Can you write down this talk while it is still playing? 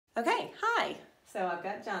Okay, hi. So I've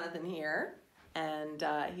got Jonathan here, and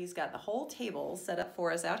he's got the whole table set up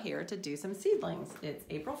for us out here to do some seedlings. It's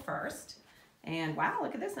April 1st, and wow,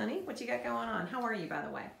 look at this, honey. What you got going on? How are you, by the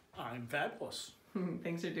way? I'm fabulous.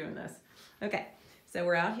 Thanks for doing this. Okay, so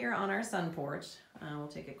we're out here on our sun porch. We'll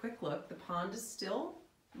take a quick look. The pond is still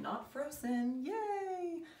not frozen.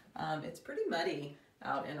 Yay! It's pretty muddy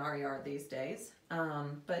out in our yard these days,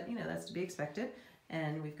 but you know, that's to be expected.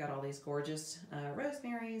 And we've got all these gorgeous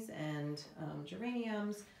rosemaries and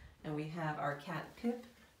geraniums. And we have our cat Pip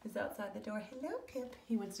is outside the door. Hello, Pip.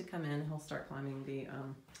 He wants to come in. He'll start climbing the,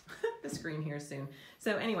 the screen here soon.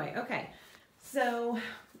 So anyway, okay. So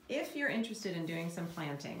if you're interested in doing some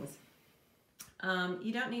plantings,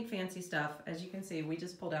 you don't need fancy stuff. As you can see, we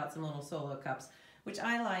just pulled out some little solo cups, which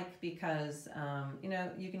I like because, you know,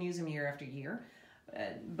 you can use them year after year.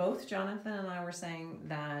 Both Jonathan and I were saying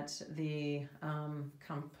that the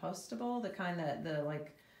compostable, the kind that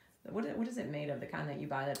what is it made of? The kind that you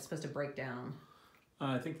buy that's supposed to break down.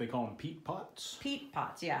 I think they call them peat pots. Peat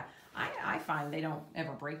pots, yeah. I find they don't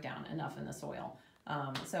ever break down enough in the soil,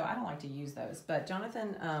 so I don't like to use those. But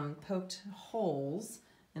Jonathan poked holes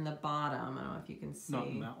in the bottom. I don't know if you can see. Not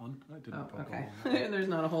in that one. I didn't poke okay. a hole in that one. There's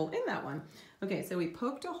not a hole in that one. Okay, so we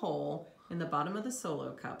poked a hole in the bottom of the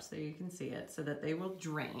solo cups, there you can see it, so that they will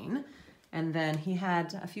drain. And then he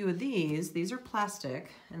had a few of these are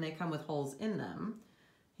plastic and they come with holes in them.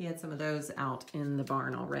 He had some of those out in the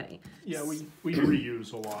barn already. Yeah, we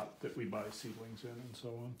reuse a lot that we buy seedlings in and so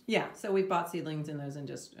on. Yeah, so we bought seedlings in those and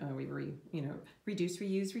just reduce,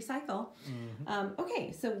 reuse, recycle.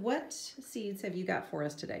 Okay, so what seeds have you got for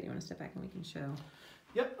us today? You want to step back and we can show?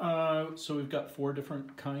 Yep, so we've got 4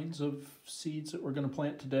 different kinds of seeds that we're going to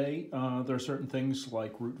plant today. There are certain things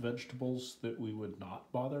like root vegetables that we would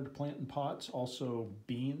not bother to plant in pots. Also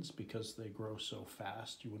beans, because they grow so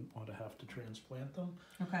fast, you wouldn't want to have to transplant them.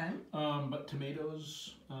 Okay. But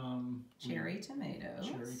tomatoes. Cherry tomatoes.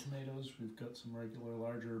 Cherry tomatoes. We've got some regular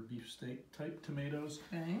larger beefsteak type tomatoes.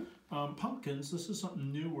 Okay. Pumpkins. This is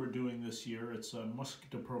something new we're doing this year. It's a Musc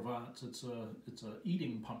de Provence. It's a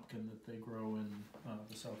eating pumpkin that they grow in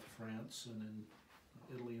the south of France and in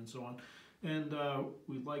Italy and so on. And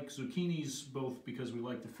we like zucchinis both because we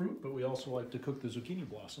like the fruit, but we also like to cook the zucchini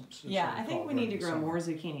blossoms. Yeah, I think we need to grow more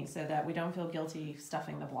zucchini so that we don't feel guilty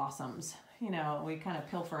stuffing the blossoms. You know, we kind of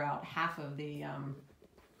pilfer out half of the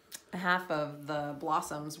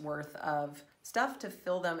blossoms worth of stuff to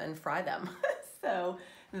fill them and fry them. So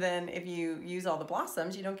then if you use all the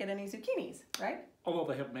blossoms, you don't get any zucchinis, right? Although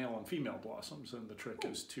they have male and female blossoms, and the trick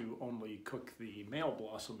is to only cook the male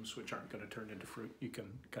blossoms, which aren't going to turn into fruit. You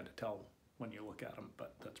can kind of tell when you look at them,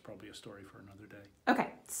 but that's probably a story for another day. Okay,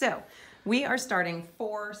 so we are starting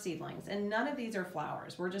 4 seedlings, and none of these are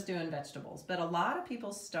flowers. We're just doing vegetables, but a lot of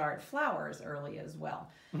people start flowers early as well.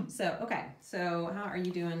 So, okay, so how are you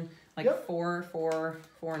doing? Like Yep. 4, 4,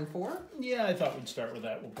 4, and 4? Yeah, I thought we'd start with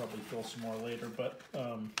that. We'll probably fill some more later, but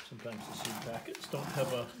sometimes the seed packets don't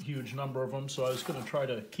have a huge number of them, so I was going to try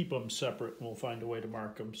to keep them separate, and we'll find a way to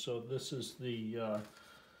mark them. So this is the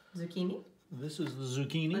Zucchini? This is the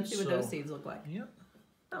zucchini. Let's see what those seeds look like. Yeah.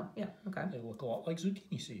 Oh, yeah, okay. They look a lot like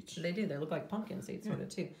zucchini seeds. They do. They look like pumpkin seeds, sort of,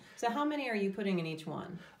 too. So how many are you putting in each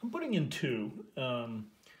one? I'm putting in 2,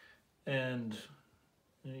 and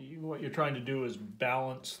what you're trying to do is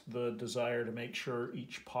balance the desire to make sure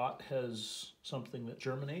each pot has something that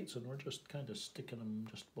germinates, and we're just kind of sticking them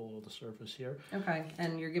just below the surface here. Okay,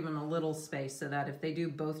 and you're giving them a little space so that if they do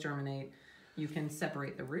both germinate, you can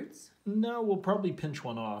separate the roots? No, we'll probably pinch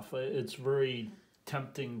one off. It's very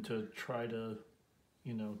tempting to try to,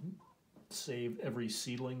 you know, save every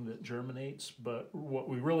seedling that germinates, but what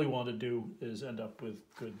we really want to do is end up with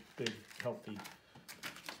good, big, healthy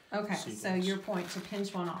Okay, seedlings. So your point to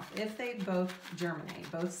pinch one off. If they both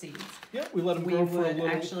germinate, both seeds, Yeah, we let them we grow for a would little.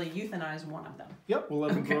 actually euthanize one of them. Yep, we'll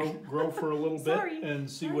let them grow for a little bit Sorry. and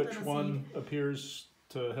see Sorry, which little one appears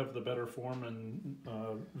to have the better form and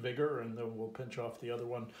vigor, and then we'll pinch off the other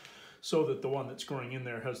one so that the one that's growing in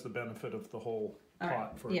there has the benefit of the whole All pot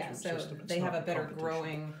right. for its Yeah, root so system. It's they have not a better competition.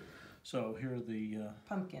 growing So here are the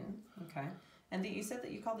pumpkin. Okay, and you said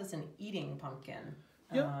that you call this an eating pumpkin.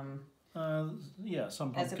 Yep. Yeah, some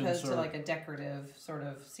As pumpkins opposed to are like a decorative sort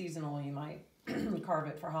of seasonal, you might carve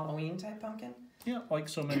it for Halloween type pumpkin. yeah, like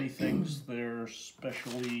so many things. They're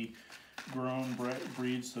specially grown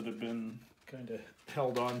breeds that have been kind of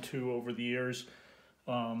held on to over the years.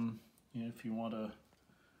 You know, if you want to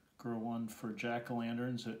grow one for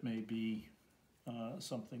jack-o'-lanterns, it may be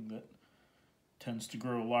something that tends to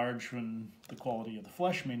grow large when the quality of the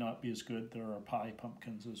flesh may not be as good. There are pie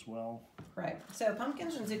pumpkins as well. Right. So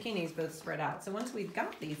pumpkins and zucchinis both spread out. So once we've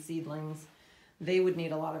got these seedlings, they would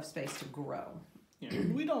need a lot of space to grow. Yeah.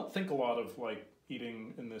 We don't think a lot of like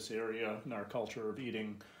eating in this area in our culture of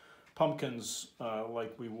eating pumpkins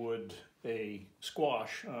like we would a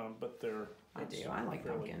squash, but they're. I do. I like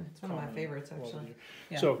pumpkin. It's one of my favorites, actually.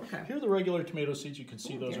 Yeah, so here are the regular tomato seeds. You can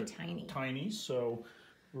see those are tiny. So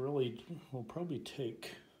really, we'll probably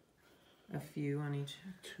take a few on each.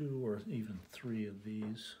 2 or even 3 of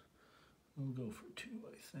these. We'll go for 2,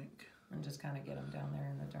 I think. And just kind of get them down there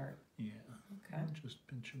in the dirt. Yeah. Okay. And just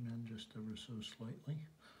pinch them in just ever so slightly.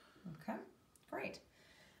 Okay. Great.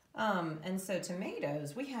 And so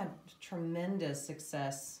tomatoes, we had tremendous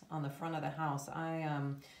success on the front of the house.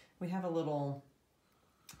 We have a little,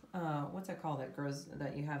 what's it called that grows,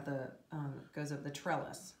 that you have the, goes up the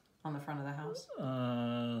trellis on the front of the house?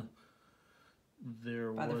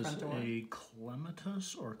 There was a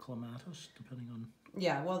clematis or clematis, depending on.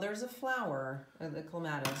 Yeah, well, there's a flower, the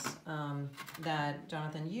clematis, that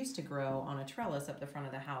Jonathan used to grow on a trellis up the front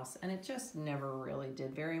of the house, and it just never really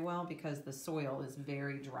did very well because the soil is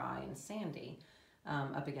very dry and sandy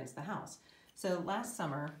up against the house. So last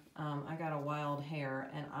summer, I got a wild hair,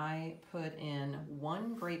 and I put in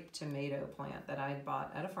 1 grape tomato plant that I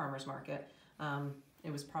bought at a farmer's market.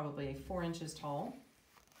 It was probably 4 inches tall,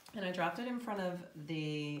 and I dropped it in front of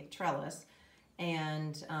the trellis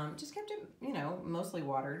and just kept it, you know, mostly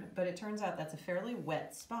watered, but it turns out that's a fairly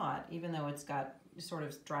wet spot, even though it's got sort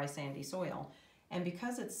of dry, sandy soil. And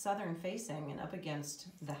because it's southern facing and up against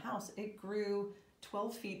the house, it grew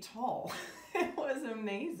 12 feet tall. It was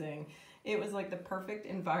amazing. It was like the perfect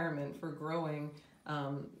environment for growing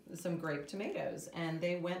some grape tomatoes, and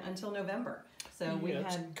they went until November. So we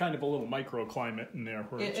had kind of a little microclimate in there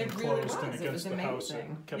where it's enclosed and against the house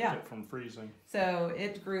and kept it from freezing. So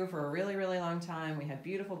it grew for a really, really long time. We had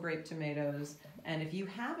beautiful grape tomatoes. And if you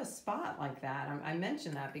have a spot like that, I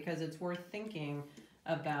mention that because it's worth thinking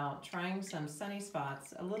about trying some sunny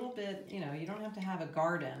spots a little bit. You know, you don't have to have a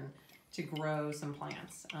garden to grow some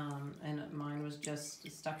plants. And mine was just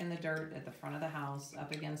stuck in the dirt at the front of the house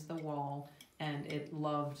up against the wall, and it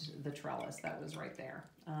loved the trellis that was right there.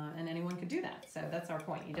 And anyone could do that. So that's our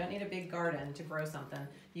point. You don't need a big garden to grow something.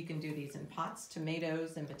 You can do these in pots.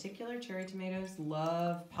 Tomatoes in particular, cherry tomatoes,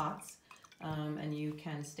 love pots. And you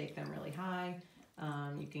can stake them really high.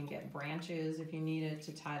 You can get branches if you need it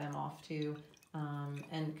to tie them off to.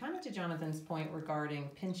 And kind of to Jonathan's point regarding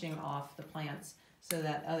pinching off the plants so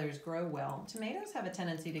that others grow well. Tomatoes have a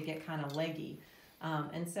tendency to get kind of leggy.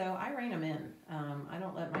 And so I rein them in. I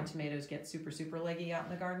don't let my tomatoes get super, super leggy out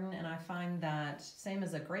in the garden. And I find that, same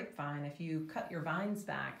as a grapevine, if you cut your vines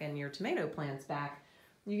back and your tomato plants back,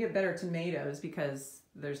 you get better tomatoes because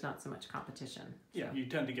there's not so much competition. Yeah, you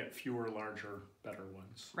tend to get fewer, larger, better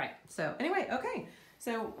ones. Right. So anyway, okay.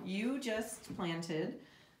 So you just planted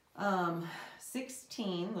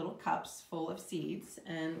 16 little cups full of seeds,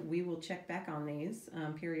 and we will check back on these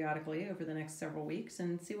periodically over the next several weeks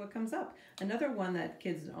and see what comes up. Another one that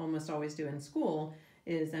kids almost always do in school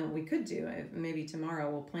is, and we could do, maybe tomorrow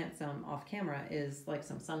we'll plant some off camera, is like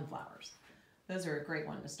some sunflowers. Those are a great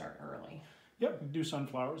one to start early. Yep, do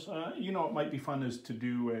sunflowers. You know, it might be fun is to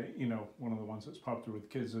do, one of the ones that's popular with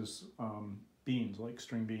kids is beans, like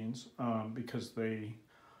string beans, because they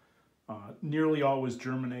nearly always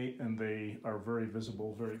germinate and they are very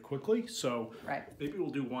visible very quickly. So maybe we'll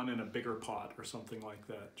do one in a bigger pot or something like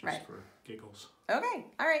that, just for giggles. Okay,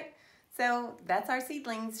 all right. So that's our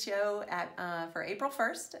seedlings show for April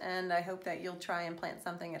 1st, and I hope that you'll try and plant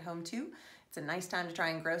something at home too. It's a nice time to try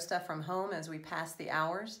and grow stuff from home as we pass the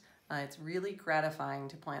hours. It's really gratifying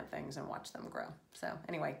to plant things and watch them grow. So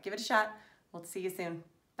anyway, give it a shot. We'll see you soon.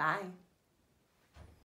 Bye.